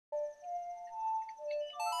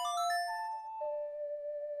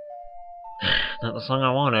Not the song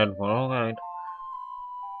I wanted, but alright.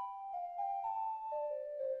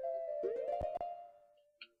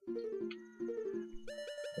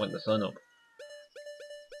 Want the sun up.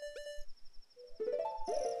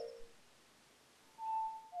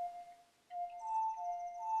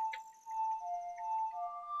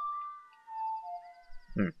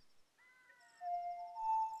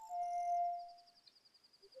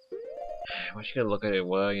 I wish you could look at it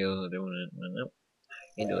while you're doing it. Nope.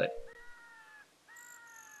 Can't do that.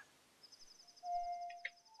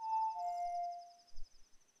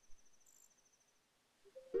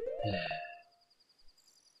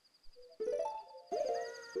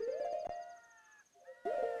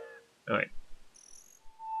 Alright.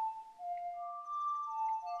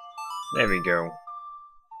 There we go.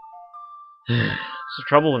 It's the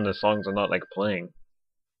trouble when the songs are not like playing.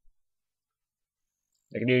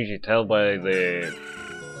 I can usually tell by the...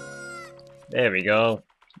 There we go.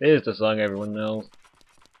 There's the song everyone knows.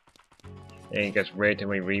 And he gets way too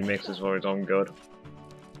many remixes for his own good.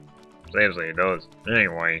 Seriously, it does.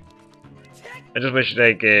 Anyway. I just wish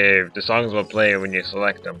like the songs would play when you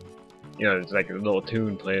select them. You know, it's like a little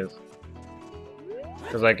tune plays.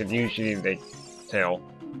 Because I could usually like tell.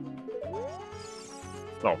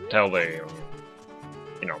 Well, tell the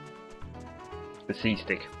you know, the C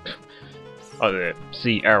stick. Or the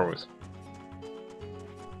C arrows.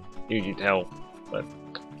 Usually tell, but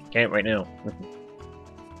can't right now.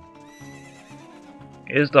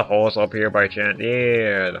 Is the horse up here by chance?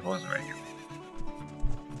 Yeah, the horse is right here.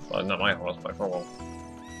 Well, not my horse, but well.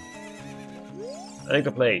 I like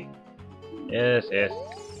to play. Yes, yes.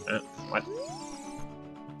 What?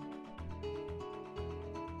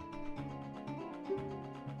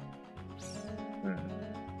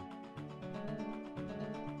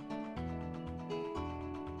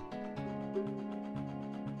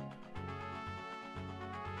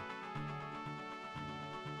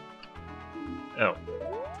 Oh.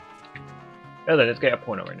 Oh, then let's get a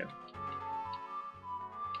point right now.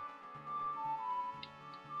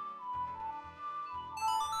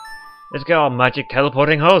 Let's get our magic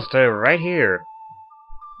teleporting host right here.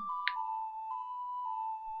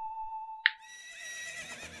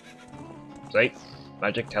 See?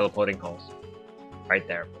 Magic teleporting host. Right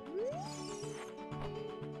there.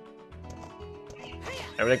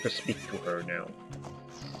 I would like to speak to her now.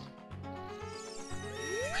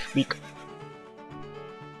 Speak.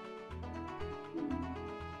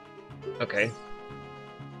 Okay.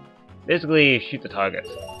 Basically, shoot the targets,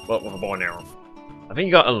 but with a bow and arrow. I think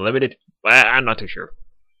you got unlimited. Well, I'm not too sure.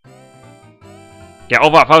 Get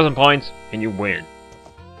over 1,000 points, and you win.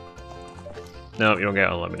 No, you don't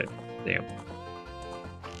get unlimited. Damn.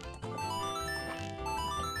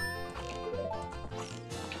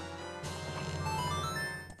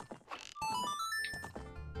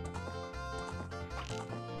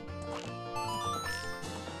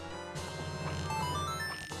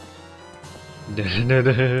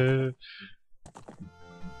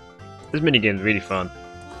 This minigame is really fun.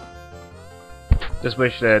 Just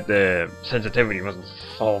wish that the sensitivity wasn't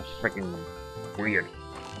so freaking weird.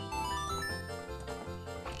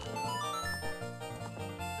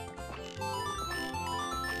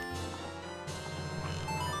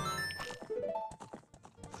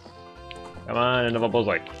 Come on, another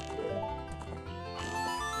bullseye.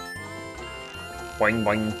 Boing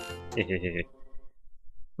boing. Hehehe.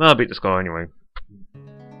 Well, I'll beat the score anyway.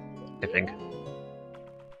 I think.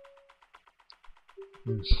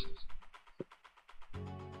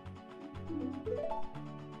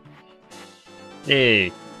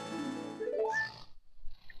 Yay!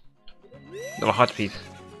 Another hot piece.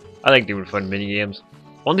 I like doing fun mini games.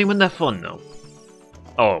 Only when they're fun, though.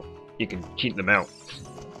 Oh, you can cheat them out.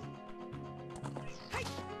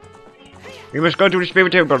 We must go to the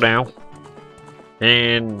spirit temple now.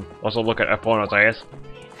 And also look at Epona ass.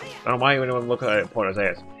 I don't know why you would look at Epona's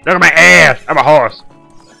ass. Look at my ass! I'm a horse!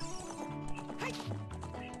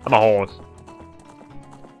 I'm a horse.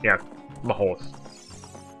 Yeah, I'm a horse.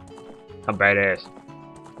 I'm badass.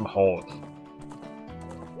 I'm a horse.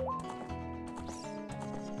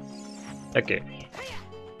 Okay.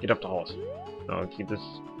 Get off the horse. No, keep this.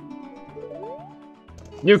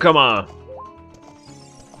 Newcomer!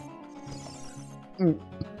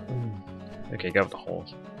 Okay, get off the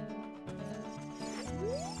horse.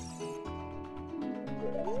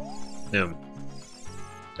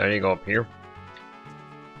 There you go up here.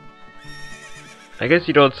 I guess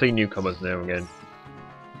you don't see newcomers now and again.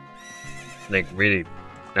 Like, really,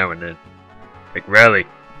 now and then. Like, rarely.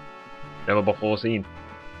 Never before seen.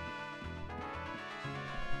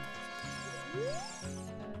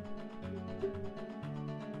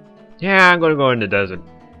 Yeah, I'm gonna go in the desert.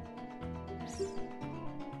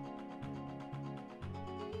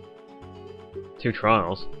 2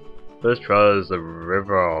 trials. First trial is the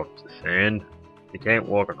river of sand. You can't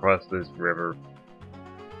walk across this river.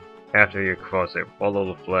 After you cross it, follow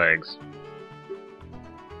the flags.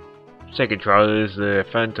 Second trial is the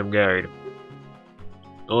phantom guide.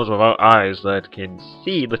 Those without eyes that can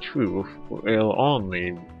see the truth will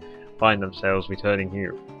only find themselves returning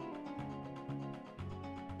here.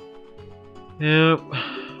 Yep.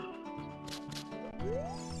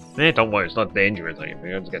 Hey, don't worry, it's not dangerous or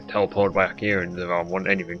anything. I just get teleported back here and I don't want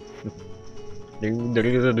anything. I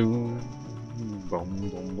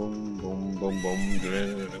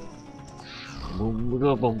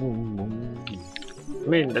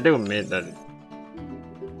mean, I do admit that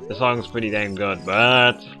the song's pretty damn good,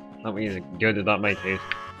 but not really good is not my taste.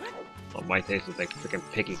 Well, my taste is like freaking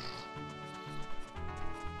picky.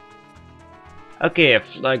 Okay, a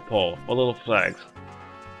flagpole, or little flags.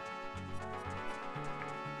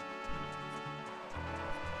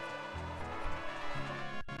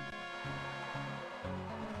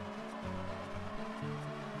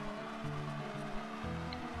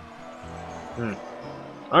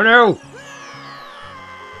 Oh no!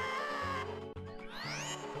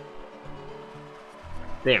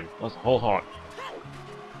 Damn, lost a whole heart.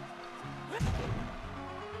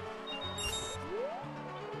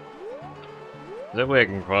 Is there a way I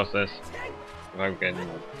can cross this? If I'm getting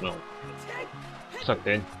no sucked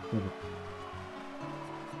in.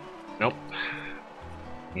 Nope.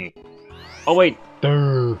 Oh wait!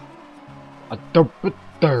 Durr! A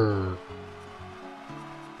durr!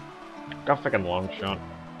 Got fucking long shot.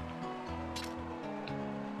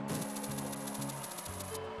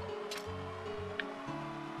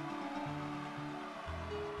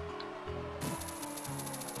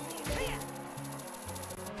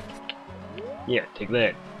 Yeah, take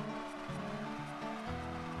that.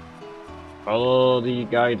 Follow the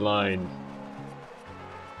guidelines.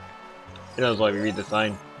 It does like we read the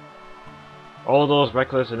sign. All those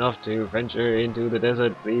reckless enough to venture into the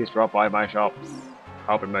desert, please drop by my shop.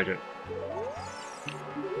 Help imagine.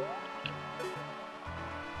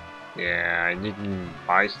 Yeah, I didn't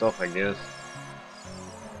buy stuff, I guess.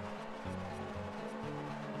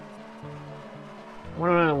 I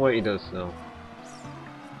don't know what he does though.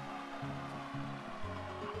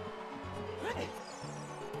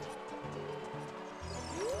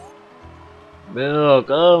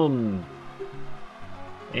 Welcome!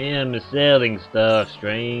 I'm selling stuff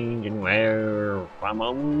strange and rare from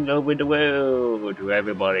all over the world to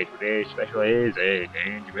everybody. Today's special is a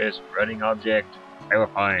dangerous running object.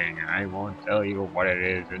 Terrifying. I won't tell you what it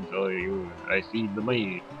is until I see the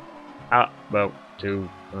money. How about to...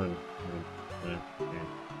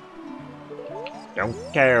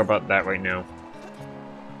 Don't care about that right now.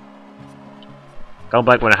 Come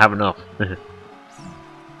back when I have enough.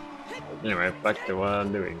 Anyway, back to what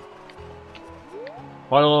I'm doing.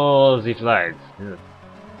 Follow the flags. Yeah.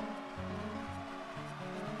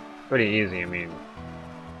 Pretty easy, I mean.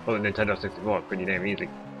 For the Nintendo 64, pretty damn easy.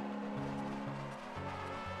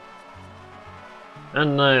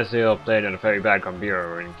 Unless you're playing on a very bad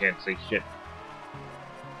computer and can't see shit.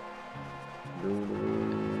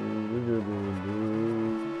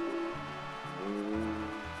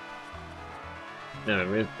 No,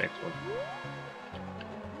 where's the next one?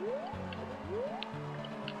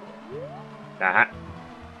 Aha!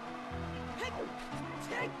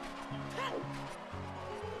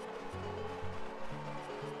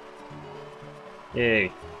 Yay!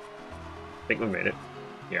 I think we made it.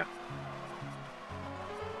 Yeah.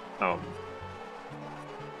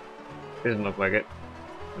 Doesn't look like it.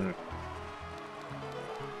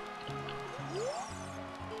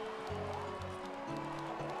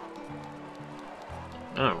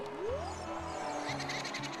 Oh.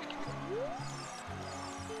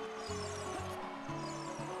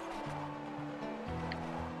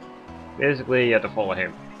 Basically, you have to follow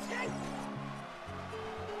him.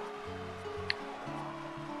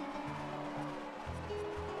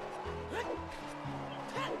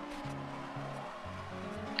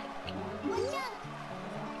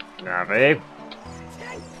 Nah, babe.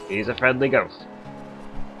 He's a friendly ghost.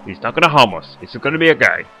 He's not gonna harm us. He's gonna be a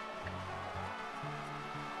guy.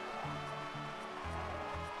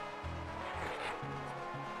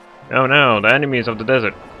 Oh no, the enemies of the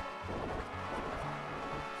desert.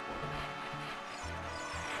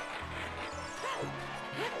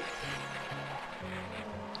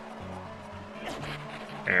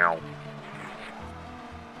 Ow.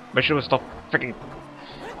 I should have stopped freaking.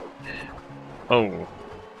 Oh.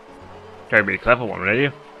 Try to be a clever one, will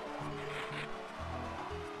you?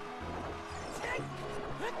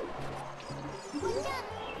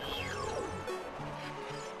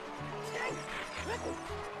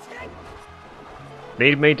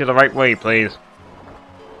 Lead me to the right way, please.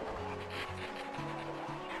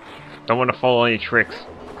 Don't want to follow any tricks.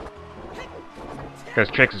 Because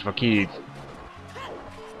tricks is for kids.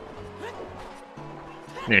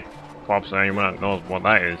 Yeah, pops anyone that knows what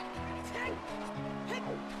that is.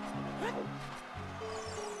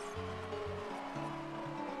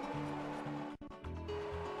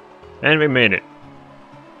 And we made it.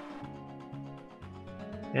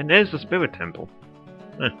 And there's the Spirit Temple.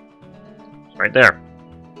 Right there.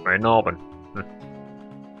 Right in Auburn.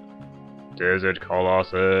 Desert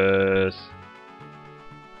Colossus.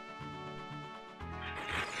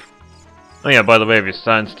 Oh yeah, by the way, if you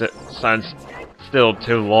stand still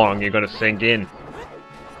too long, you're gonna sink in.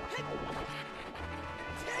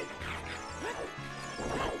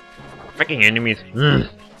 Freaking enemies.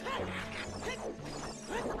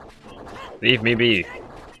 Leave me be.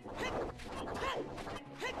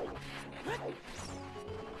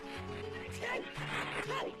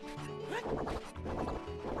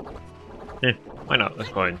 Why not? Let's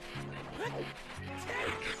go in.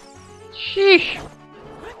 Sheesh!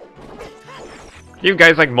 You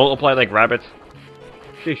guys like multiply like rabbits?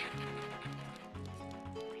 Sheesh.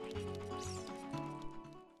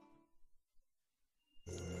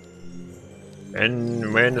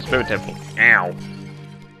 And we're in the Spirit Temple. Ow!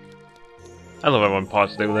 I love it when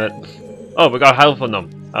parts do that. Oh, we got health on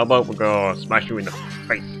them. How about we go smash you in the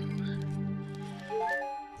face?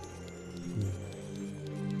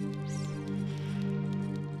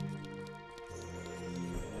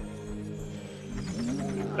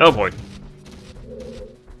 Oh boy.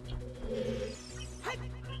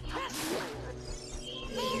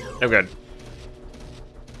 Oh good.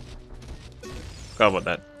 Forgot about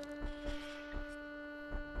that.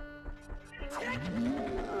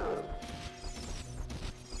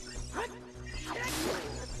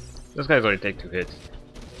 This guy's only take 2 hits.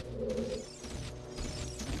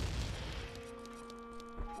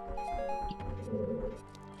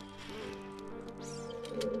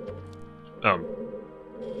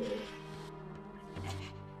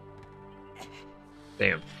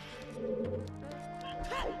 Damn.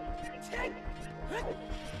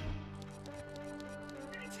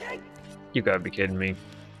 You gotta be kidding me.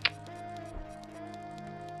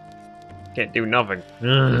 Can't do nothing.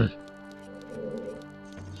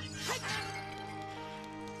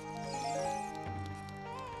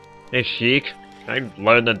 Hey Sheik, can I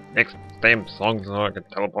learn the next damn song so I can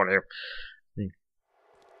teleport here?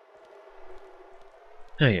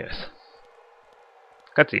 Oh yes.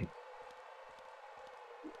 Cutscene.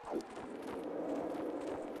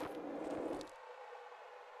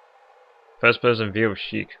 First person view of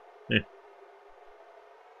Sheik.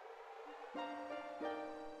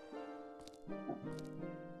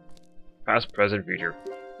 Past, present, future.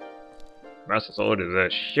 Master Sword is a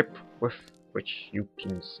ship with which you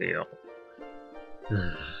can sail.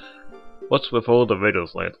 What's with all the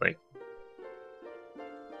riddles lately?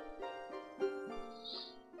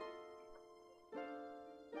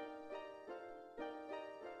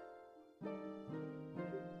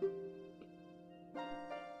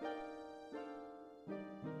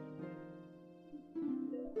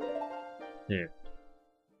 Yeah.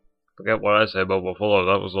 Forget what I said about before,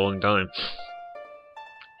 that was a long time.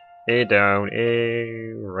 A down,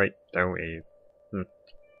 A, right down, A.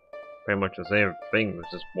 Pretty much the same thing,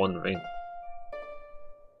 it's just one thing.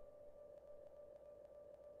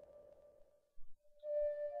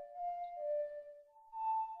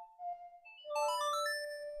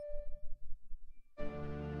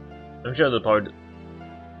 I'm sure the part.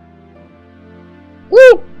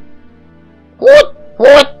 Woo! What?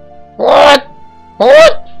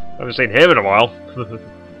 I haven't seen him in a while.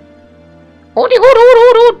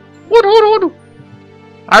 Hold.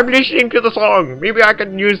 I'm listening to the song. Maybe I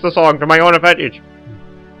can use the song to my own advantage.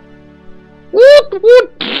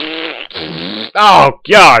 Oh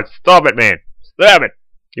God! Stop it, man! Stop it!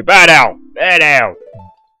 You bad owl! Bad owl!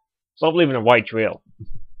 Stop leaving a white trail.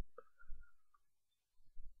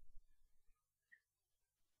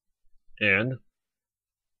 And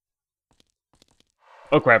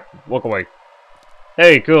oh crap! Walk away.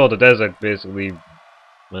 Hey, cool. The desert basically,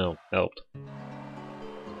 well, helped.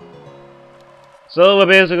 So we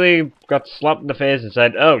basically got slapped in the face and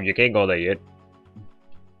said, "Oh, you can't go there yet."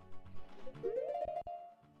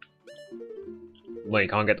 Well, you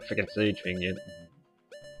can't get the freaking stage thing yet.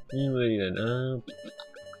 Anyway, then,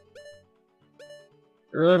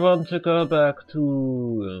 I want to go back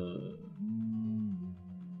to.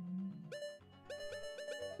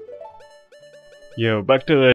 Yo, back to